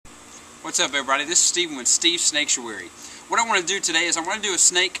What's up, everybody? This is Steven with Steve's Snaketuary. What I want to do today is I want to do a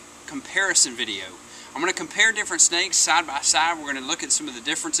snake comparison video. I'm going to compare different snakes side by side. We're going to look at some of the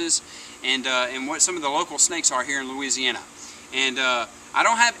differences and what some of the local snakes are here in Louisiana. And I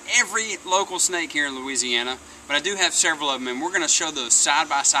don't have every local snake here in Louisiana, but I do have several of them, and we're going to show those side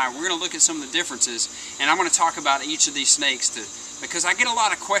by side. We're going to look at some of the differences, and I'm going to talk about each of these snakes because I get a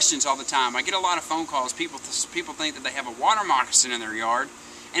lot of questions all the time. I get a lot of phone calls. People think that they have a water moccasin in their yard,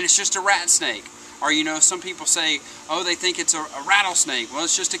 and it's just a rat snake. Or, you know, some people say, oh, they think it's a rattlesnake. Well,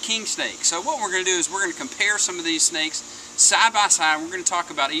 it's just a king snake. So what we're going to do is we're going to compare some of these snakes side by side. We're going to talk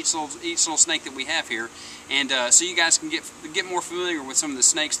about each little snake that we have here, and so you guys can get more familiar with some of the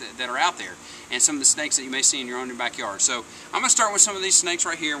snakes that are out there, and some of the snakes that you may see in your own backyard. So I'm going to start with some of these snakes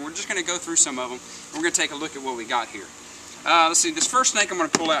right here, and we're just going to go through some of them, and we're going to take a look at what we got here. Let's see, this first snake I'm going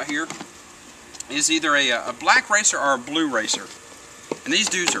to pull out here is either a black racer or a blue racer. And these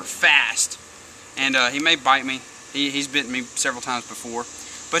dudes are fast, and he may bite me. He's bitten me several times before.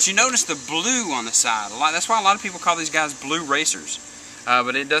 But you notice the blue on the side. That's why a lot of people call these guys blue racers.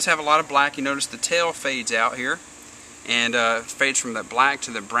 But it does have a lot of black. You notice the tail fades out here, and fades from the black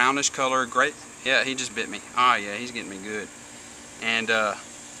to the brownish color. Great. Yeah, he just bit me. Ah, yeah, he's getting me good. And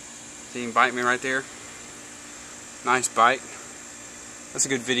see him bite me right there? Nice bite. That's a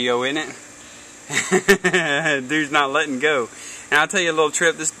good video, isn't it? Dude's not letting go. And I'll tell you a little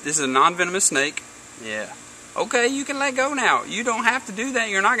trip. This is a non-venomous snake. Yeah. Okay, you can let go now. You don't have to do that.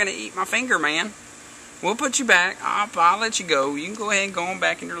 You're not going to eat my finger, man. We'll put you back. I'll let you go. You can go ahead and go on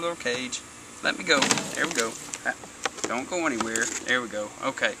back in your little cage. Let me go. There we go. Don't go anywhere. There we go.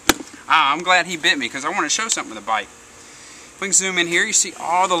 Okay. I'm glad he bit me because I want to show something with a bite. If we can zoom in here, you see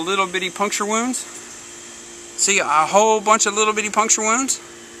all the little bitty puncture wounds? See a whole bunch of little bitty puncture wounds?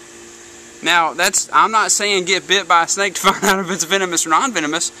 Now, I'm not saying get bit by a snake to find out if it's venomous or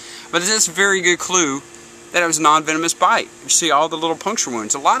non-venomous, but it's a very good clue that it was a non-venomous bite. You see all the little puncture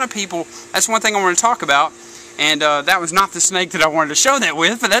wounds. A lot of people, that's one thing I want to talk about, and that was not the snake that I wanted to show that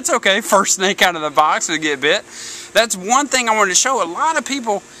with, but that's okay. First snake out of the box to get bit. That's one thing I wanted to show. A lot of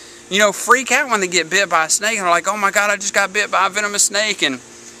people, you know, freak out when they get bit by a snake, and they're like, oh my God, I just got bit by a venomous snake. And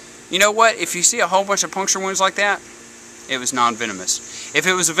you know what? If you see a whole bunch of puncture wounds like that, it was non-venomous. If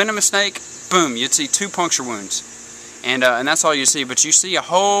it was a venomous snake, boom, you'd see 2 puncture wounds. And that's all you see. But you see a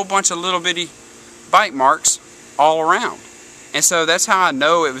whole bunch of little bitty bite marks all around. And so that's how I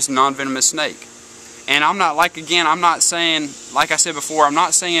know it was a non-venomous snake. And I'm not, I'm not saying, like I said before, I'm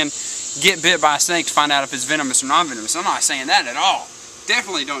not saying get bit by a snake to find out if it's venomous or non-venomous. I'm not saying that at all.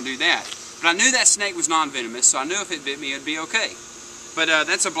 Definitely don't do that. But I knew that snake was non-venomous, so I knew if it bit me, it'd be okay. But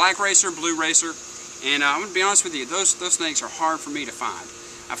that's a black racer, blue racer. And I'm going to be honest with you, those snakes are hard for me to find.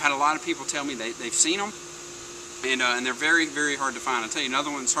 I've had a lot of people tell me they've seen them, and they're very, very hard to find. I'll tell you another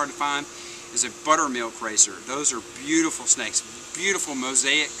one that's hard to find is a buttermilk racer. Those are beautiful snakes, beautiful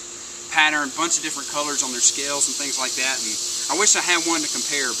mosaic pattern, bunch of different colors on their scales and things like that. And I wish I had one to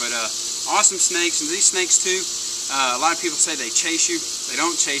compare, but awesome snakes. And these snakes too, a lot of people say they chase you. They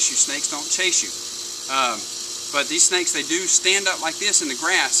don't chase you. Snakes don't chase you. But these snakes, they do stand up like this in the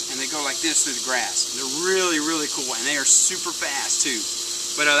grass, and they go like this through the grass. They're really, really cool, and they are super fast too.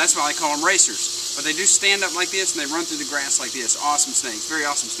 But that's why I call them racers. But they do stand up like this, and they run through the grass like this. Awesome snakes, very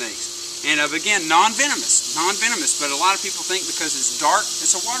awesome snakes. And again, non-venomous, but a lot of people think because it's dark,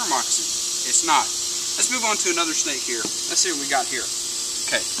 it's a water moccasin. It's not. Let's move on to another snake here. Let's see what we got here.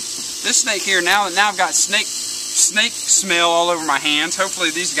 Okay, this snake here, now I've got snake smell all over my hands.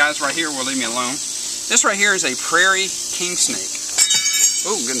 Hopefully these guys right here will leave me alone. This right here is a prairie king snake.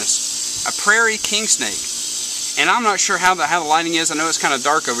 Oh goodness, a prairie king snake. And I'm not sure how the lighting is. I know it's kind of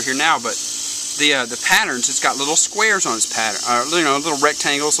dark over here now, but the patterns, it's got little squares on its pattern, you know, little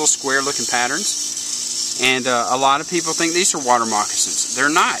rectangles, little square-looking patterns. And a lot of people think these are water moccasins.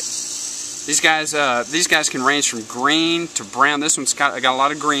 They're not. These guys can range from green to brown. This one's got a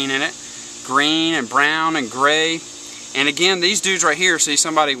lot of green in it, green and brown and gray. And again, these dudes right here, see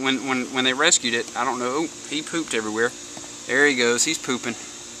somebody, when they rescued it, I don't know, he pooped everywhere. There he goes, he's pooping.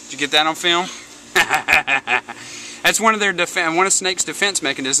 Did you get that on film? That's one of snakes' defense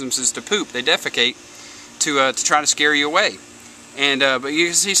mechanisms is to poop. They defecate to try to scare you away. And but you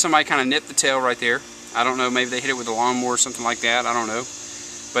can see somebody kind of nip the tail right there. I don't know, maybe they hit it with a lawnmower or something like that, I don't know.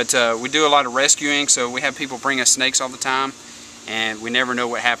 But we do a lot of rescuing, so we have people bring us snakes all the time, and we never know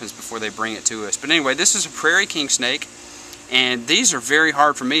what happens before they bring it to us. But anyway, this is a prairie king snake. And these are very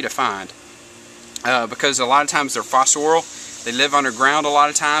hard for me to find because a lot of times they're fossorial. They live underground a lot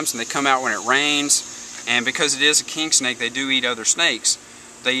of times, and they come out when it rains. And because it is a king snake, they do eat other snakes.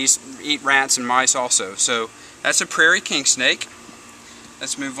 They eat rats and mice also. So that's a prairie king snake.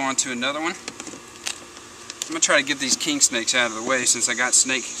 let's move on to another one. I'm going to try to get these king snakes out of the way since I got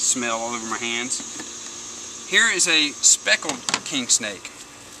snake smell all over my hands. Here is a speckled king snake.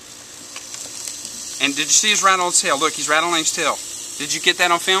 And did you see his rattle his tail? Look, he's rattling his tail. Did you get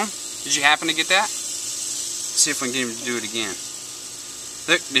that on film? Did you happen to get that? Let's see if we can get him to do it again.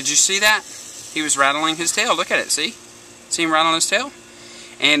 Look, did you see that? He was rattling his tail. Look at it, see? See him rattling his tail?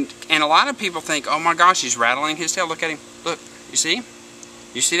 And a lot of people think, oh my gosh, he's rattling his tail. Look at him. Look, you see?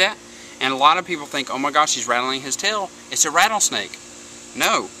 You see that? And a lot of people think, oh my gosh, he's rattling his tail. It's a rattlesnake.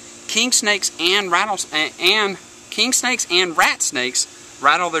 No. King snakes and rat snakes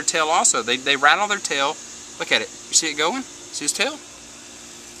rattle their tail also. They rattle their tail. Look at it. You see it going? See his tail?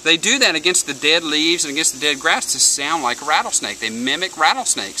 They do that against the dead leaves and against the dead grass to sound like a rattlesnake. They mimic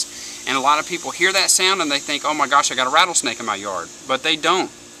rattlesnakes. And a lot of people hear that sound and they think, oh my gosh, I got a rattlesnake in my yard. But they don't.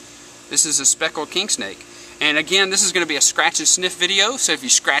 This is a speckled king snake. And again, this is going to be a scratch and sniff video, so if you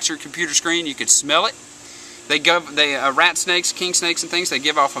scratch your computer screen, you could smell it. Rat snakes, king snakes and things, they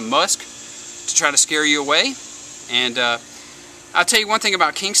give off a musk to try to scare you away. And I'll tell you one thing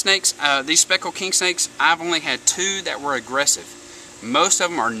about king snakes. These speckled king snakes, I've only had 2 that were aggressive. Most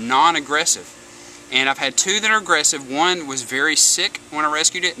of them are non-aggressive. And I've had 2 that are aggressive. One was very sick when I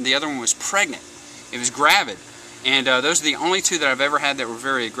rescued it, and the other one was pregnant. It was gravid. And those are the only 2 that I've ever had that were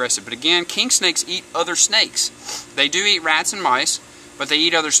very aggressive. But again, king snakes eat other snakes. They do eat rats and mice, but they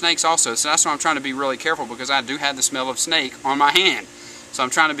eat other snakes also. So that's why I'm trying to be really careful, because I do have the smell of snake on my hand. So I'm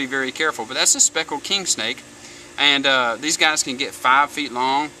trying to be very careful. But that's a speckled king snake. And these guys can get 5 feet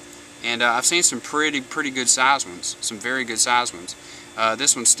long. And I've seen some pretty good size ones. Some very good size ones.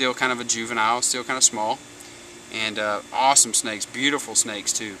 This one's still kind of a juvenile, still kind of small. And awesome snakes, beautiful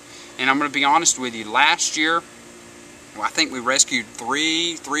snakes too. And I'm going to be honest with you, last year, I think we rescued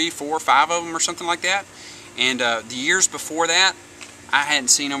 3, 4, 5 of them or something like that. And the years before that, I hadn't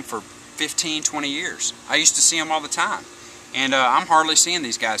seen them for 15, 20 years. I used to see them all the time. And I'm hardly seeing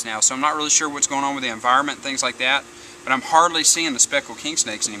these guys now, so I'm not really sure what's going on with the environment and things like that. But I'm hardly seeing the speckled king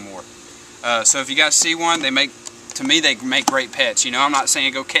snakes anymore. So if you guys see one, to me they make great pets. You know, I'm not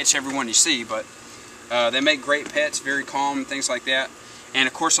saying go catch every one you see, but they make great pets, very calm and things like that. And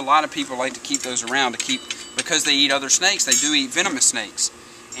of course, a lot of people like to keep those around because they eat other snakes. They do eat venomous snakes,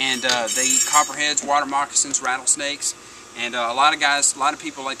 and they eat copperheads, water moccasins, rattlesnakes, and a lot of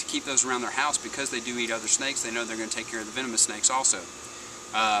people like to keep those around their house because they do eat other snakes. They know they're going to take care of the venomous snakes also.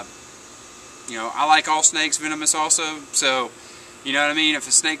 You know, I like all snakes venomous also, so you know what I mean. If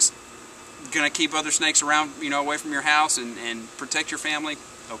a snake's going to keep other snakes around, you know, away from your house and protect your family,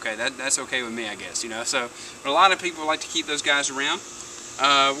 okay, that's okay with me, I guess. You know, so but a lot of people like to keep those guys around.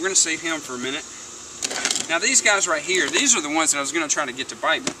 We're going to save him for a minute. Now these guys right here, these are the ones that I was going to try to get to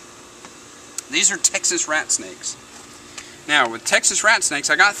bite me. These are Texas rat snakes. Now with Texas rat snakes,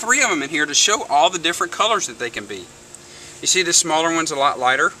 I got 3 of them in here to show all the different colors that they can be. You see this smaller one's a lot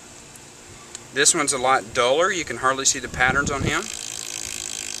lighter. This one's a lot duller. You can hardly see the patterns on him.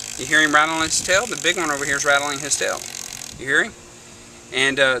 You hear him rattling his tail? The big one over here is rattling his tail. You hear him?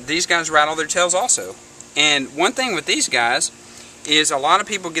 And these guys rattle their tails also. And one thing with these guys is a lot of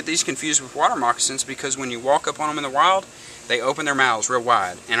people get these confused with water moccasins because when you walk up on them in the wild, they open their mouths real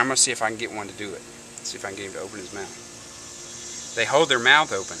wide. And I'm going to see if I can get one to do it. See if I can get him to open his mouth. They hold their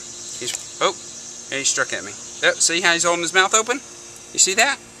mouth open. He struck at me. See how he's holding his mouth open? You see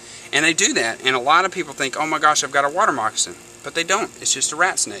that? And they do that. And a lot of people think, oh my gosh, I've got a water moccasin. But they don't. It's just a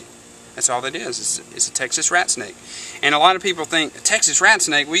rat snake. That's all it is. It's a Texas rat snake. And a lot of people think, a Texas rat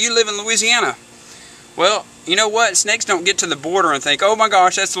snake? Well, you live in Louisiana. Well, you know what? Snakes don't get to the border and think, oh my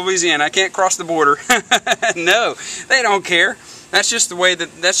gosh, that's Louisiana, I can't cross the border. No, they don't care. That's just the way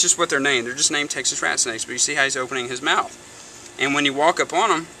that's just what they're named. They're just named Texas rat snakes. But you see how he's opening his mouth. And when you walk up on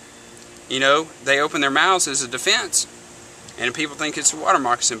them, you know, they open their mouths as a defense. And people think it's a water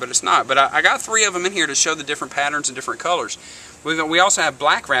moccasin, but it's not. But I got 3 of them in here to show the different patterns and different colors. We also have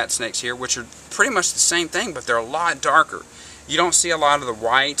black rat snakes here, which are pretty much the same thing, but they're a lot darker. You don't see a lot of the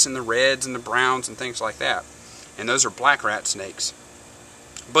whites and the reds and the browns and things like that. And those are black rat snakes.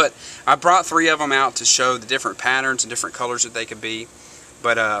 But I brought 3 of them out to show the different patterns and different colors that they could be.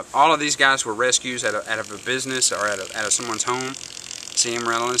 But all of these guys were rescues out of a business or out of someone's home. See him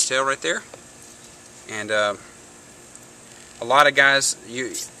rattling his tail right there? And a lot of guys,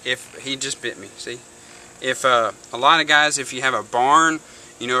 if he just bit me, see? If a lot of guys, if you have a barn,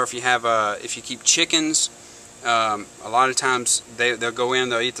 you know, if you keep chickens, a lot of times they'll go in,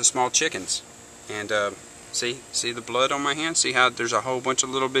 they'll eat the small chickens. And see the blood on my hand? See how there's a whole bunch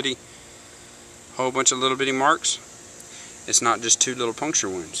of little bitty marks? It's not just 2 little puncture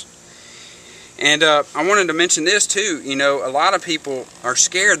wounds. And I wanted to mention this too. You know, a lot of people are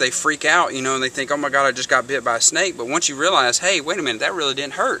scared. They freak out, you know, and they think, oh my God, I just got bit by a snake. But once you realize, hey, wait a minute, that really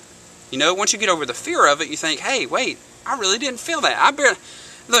didn't hurt. You know, once you get over the fear of it, you think, hey, wait, I really didn't feel that.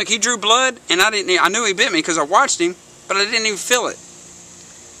 Look, he drew blood, and I knew he bit me because I watched him, but I didn't even feel it.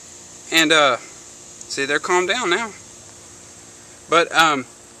 And see, they're calmed down now. But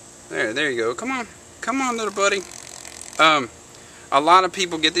there you go. Come on, little buddy. A lot of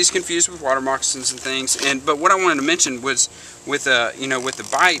people get these confused with water moccasins and things. But what I wanted to mention was with the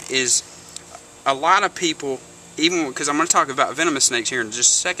bite is a lot of people, even because I'm going to talk about venomous snakes here in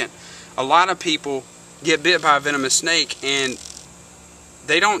just a second. A lot of people get bit by a venomous snake and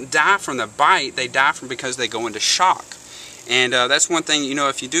they don't die from the bite. They die because they go into shock. And that's one thing, you know,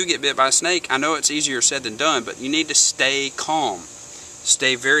 if you do get bit by a snake, I know it's easier said than done, but you need to stay calm.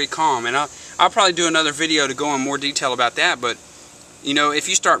 Stay very calm. And I'll probably do another video to go in more detail about that, but you know, if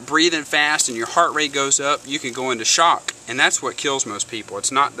you start breathing fast and your heart rate goes up, you can go into shock. And that's what kills most people.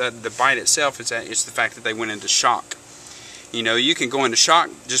 It's not the bite itself, it's the fact that they went into shock. You know, you can go into shock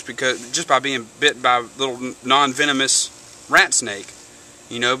just by being bit by a little non-venomous rat snake.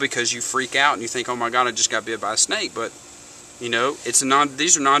 You know, because you freak out and you think, oh my God, I just got bit by a snake. But, you know,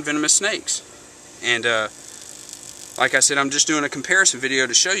 these are non-venomous snakes. And like I said, I'm just doing a comparison video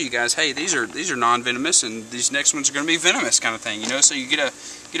to show you guys, hey, these are non-venomous, and these next ones are going to be venomous, kind of thing, you know, so you get a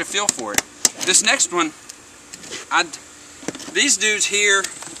feel for it. This next one, these dudes here,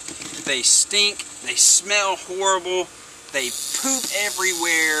 they stink, they smell horrible, they poop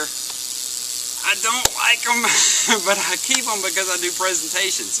everywhere. I don't like them, but I keep them because I do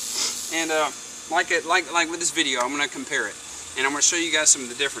presentations. And like with this video, I'm going to compare it, and I'm going to show you guys some of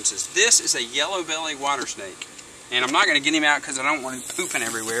the differences. This is a yellow belly water snake. And I'm not going to get him out because I don't want him pooping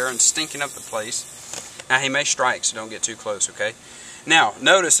everywhere and stinking up the place. Now, he may strike, so don't get too close, okay? Now,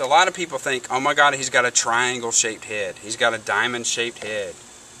 notice a lot of people think, oh my God, he's got a triangle-shaped head. He's got a diamond-shaped head.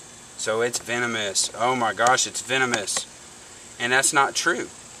 So it's venomous. Oh my gosh, it's venomous. And that's not true.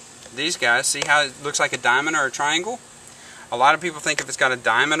 These guys, see how it looks like a diamond or a triangle? A lot of people think if it's got a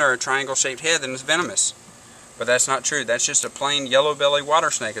diamond or a triangle-shaped head, then it's venomous. But that's not true. That's just a plain yellow belly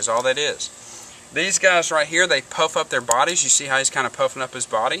water snake is all that is. These guys right here, they puff up their bodies. You see how he's kind of puffing up his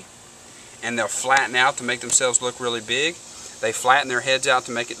body? And they'll flatten out to make themselves look really big. They flatten their heads out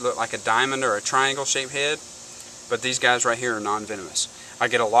to make it look like a diamond or a triangle-shaped head. But these guys right here are non-venomous. I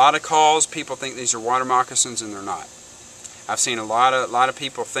get a lot of calls. People think these are water moccasins, and they're not. I've seen a lot of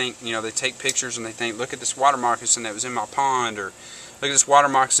people think, you know, they take pictures and they think, look at this water moccasin that was in my pond, or look at this water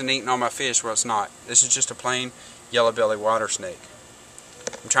moccasin eating all my fish. Well, it's not. This is just a plain yellow belly water snake.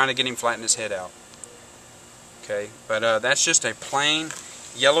 I'm trying to get him flatten his head out. Okay, but that's just a plain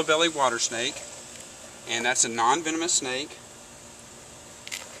yellow belly water snake, and that's a non-venomous snake.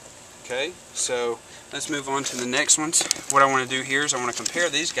 Okay, so let's move on to the next ones. What I want to do here is I want to compare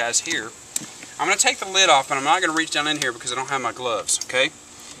these guys here. I'm going to take the lid off, but I'm not going to reach down in here because I don't have my gloves. Okay,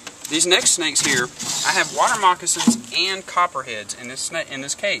 these next snakes here, I have water moccasins and copperheads in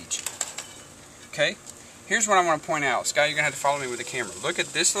this cage. Okay, here's what I want to point out. Scott, you're going to have to follow me with the camera. Look at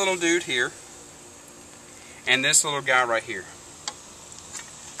this little dude here. And this little guy right here.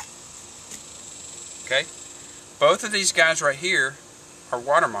 Okay? Both of these guys right here are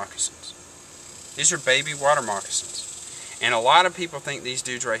water moccasins. These are baby water moccasins. And a lot of people think these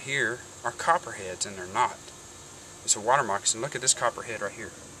dudes right here are copperheads, and they're not. It's a water moccasin. Look at this copperhead right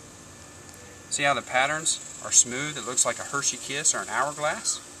here. See how the patterns are smooth? It looks like a Hershey Kiss or an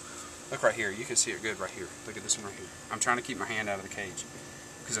hourglass. Look right here. You can see it good right here. Look at this one right here. I'm trying to keep my hand out of the cage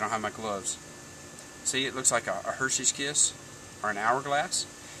because I don't have my gloves. See, it looks like a Hershey's Kiss or an hourglass.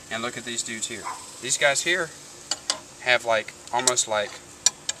 And look at these dudes here. These guys here have almost like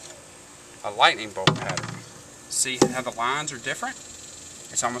a lightning bolt pattern. See how the lines are different?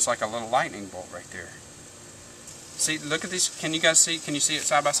 It's almost like a little lightning bolt right there. See, look at these. Can you guys see? Can you see it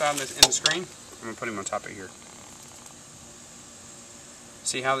side by side in the screen? I'm going to put him on top of here.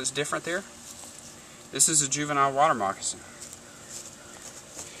 See how it's different there? This is a juvenile water moccasin.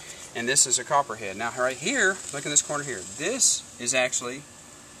 And this is a copperhead. Now right here, look in this corner here. This is actually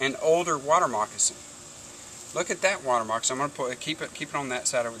an older water moccasin. Look at that water moccasin. I'm going to keep it on that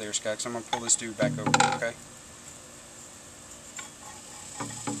side over there, Scott, because I'm going to pull this dude back over here, okay?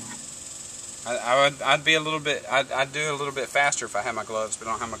 I'd do a little bit faster if I had my gloves, but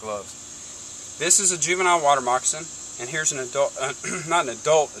I don't have my gloves. This is a juvenile water moccasin, and here's an adult, not an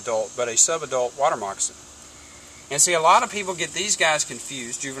adult, but a sub-adult water moccasin. And see, a lot of people get these guys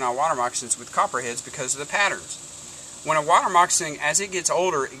confused, juvenile water moccasins, with copperheads because of the patterns. When a water moccasin, as it gets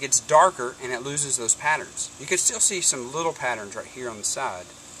older, it gets darker and it loses those patterns. You can still see some little patterns right here on the side.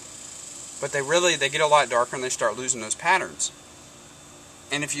 but they get a lot darker and they start losing those patterns.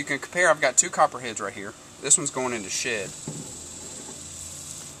 And if you can compare, I've got two copperheads right here. This one's going into shed.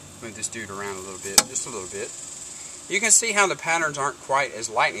 Move this dude around a little bit, just a little bit. You can see how the patterns aren't quite as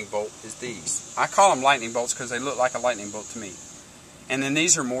lightning bolt as these. I call them lightning bolts because they look like a lightning bolt to me. And then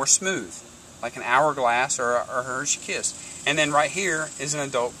these are more smooth, like an hourglass or a Hershey Kiss. And then right here is an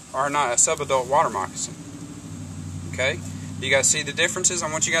adult, or not, a sub-adult water moccasin. Okay? You guys see the differences?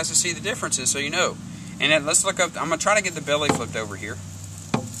 I want you guys to see the differences so you know. And then let's look up, I'm going to try to get the belly flipped over here.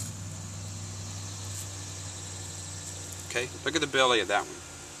 Okay, look at the belly of that one.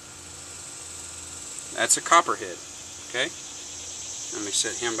 That's a copperhead. Okay? Let me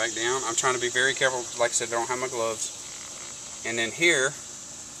set him back down. I'm trying to be very careful because, like I said, I don't have my gloves. And then here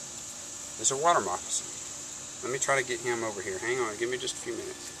is a water moccasin. Let me try to get him over here. Hang on, give me just a few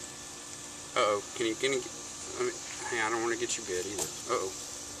minutes. Uh-oh, can you let me, hey, I don't want to get you bit either. Uh-oh.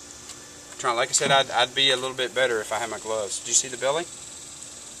 Like I said, I'd be a little bit better if I had my gloves. Did you see the belly?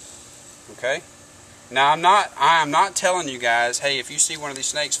 Okay? Now, I am not telling you guys, hey, if you see one of these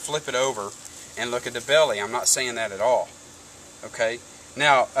snakes, flip it over and look at the belly. I'm not saying that at all. Okay?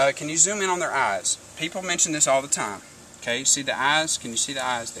 Now, can you zoom in on their eyes? People mention this all the time. Okay? See the eyes? Can you see the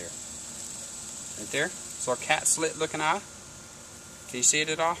eyes there? Right there? It's a little cat slit looking eye. Can you see it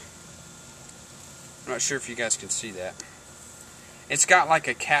at all? I'm not sure if you guys can see that. It's got like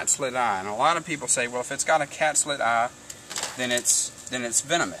a cat slit eye. And a lot of people say, well, if it's got a cat slit eye, then it's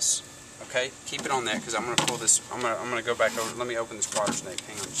venomous. Okay, keep it on that because I'm going to pull this. I'm going to go back over. Let me open this water snake.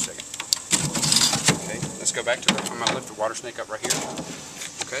 Hang on just a second. Okay, let's go back to I'm going to lift the water snake up right here.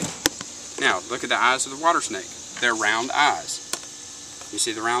 Okay, now look at the eyes of the water snake. They're round eyes. You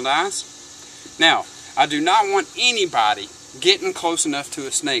see the round eyes? Now, I do not want anybody getting close enough to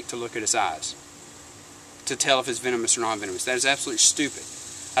a snake to look at its eyes to tell if it's venomous or non-venomous. That is absolutely stupid.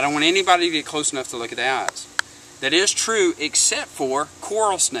 I don't want anybody to get close enough to look at the eyes. That is true except for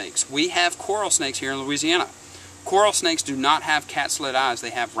coral snakes. We have coral snakes here in Louisiana. Coral snakes do not have cat slit eyes,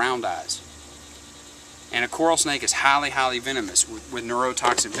 they have round eyes. And a coral snake is highly, highly venomous with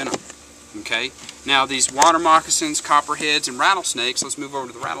neurotoxic venom. Okay? Now these water moccasins, copperheads, and rattlesnakes, let's move over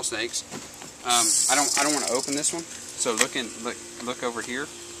to the rattlesnakes. I don't want to open this one. So look over here.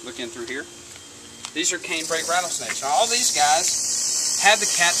 Look in through here. These are canebrake rattlesnakes. Now all these guys have the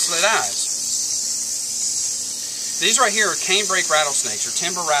cat slit eyes. These right here are canebrake rattlesnakes, or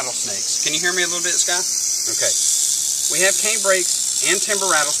timber rattlesnakes. Can you hear me a little bit, Sky? Okay. We have canebrakes and timber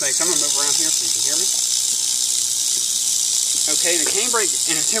rattlesnakes. I'm going to move around here so you can hear me. Okay, and a canebrake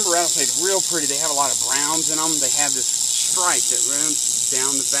and a timber rattlesnake are real pretty. They have a lot of browns in them. They have this stripe that runs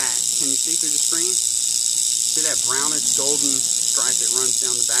down the back. Can you see through the screen? See that brownish golden stripe that runs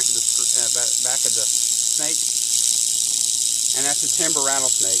down the back of the snake? And that's a timber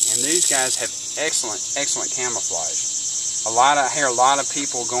rattlesnake. And these guys have excellent camouflage. I hear a lot of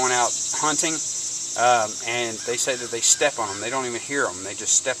people going out hunting, and they say that they step on them. They don't even hear them. They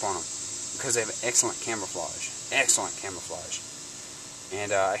just step on them because they have excellent camouflage. Excellent camouflage.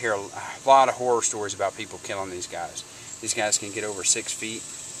 And I hear a lot of horror stories about people killing these guys. These guys can get over 6 feet.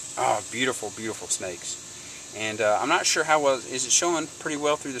 Oh, beautiful, beautiful snakes. And I'm not sure how well, is it showing pretty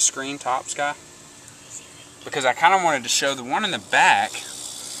well through the screen top, Sky? Because I kind of wanted to show the one in the back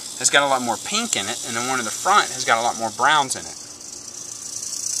has got a lot more pink in it, and the one in the front has got a lot more browns in it.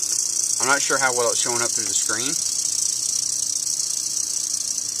 I'm not sure how well it's showing up through the screen.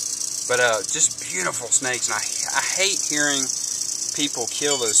 But just beautiful snakes, and I hate hearing people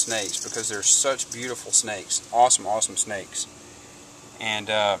kill those snakes because they're such beautiful snakes. Awesome, awesome snakes. And,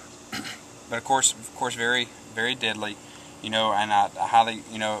 but of course very, very deadly. You know, and I highly,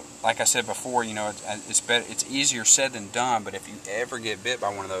 you know, like I said before, you know, it's easier said than done, but if you ever get bit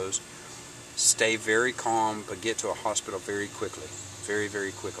by one of those, stay very calm, but get to a hospital very quickly. Very, very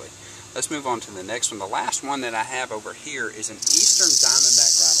quickly. Let's move on to the next one. The last one that I have over here is an eastern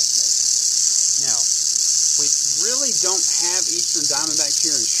diamondback rattlesnake. Now, we really don't have eastern diamondbacks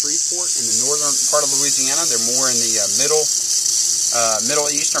here in Shreveport in the northern part of Louisiana. They're more in the middle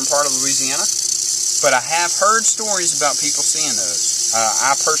eastern part of Louisiana. But I have heard stories about people seeing those.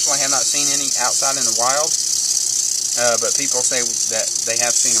 I personally have not seen any outside in the wild, but people say that they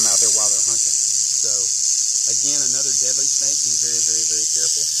have seen them out there while they're hunting. So, again, another deadly snake. Be very, very, very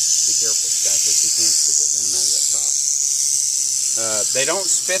careful. Be careful, guys, because you can spit that venom out of that top. They don't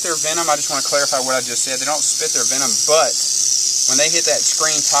spit their venom. I just want to clarify what I just said. They don't spit their venom, but when they hit that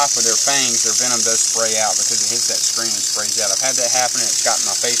screen top with their fangs, their venom does spray out because it hits that screen and sprays out. I've had that happen, and it's gotten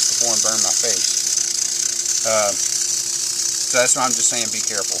my face before and burned my face. So that's why I'm just saying be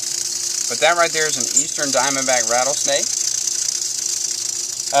careful. But that right there is an eastern diamondback rattlesnake.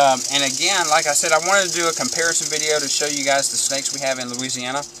 And again, like I said, I wanted to do a comparison video to show you guys the snakes we have in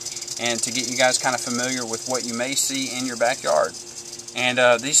Louisiana and to get you guys kind of familiar with what you may see in your backyard. And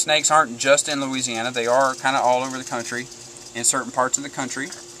these snakes aren't just in Louisiana, they are kind of all over the country, in certain parts of the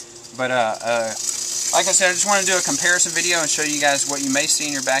country. But like I said, I just want to do a comparison video and show you guys what you may see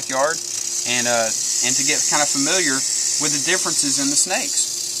in your backyard and to get kind of familiar with the differences in the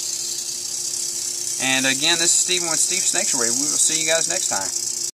snakes. And again, this is Steven with Steve's Snaketuary. We will see you guys next time.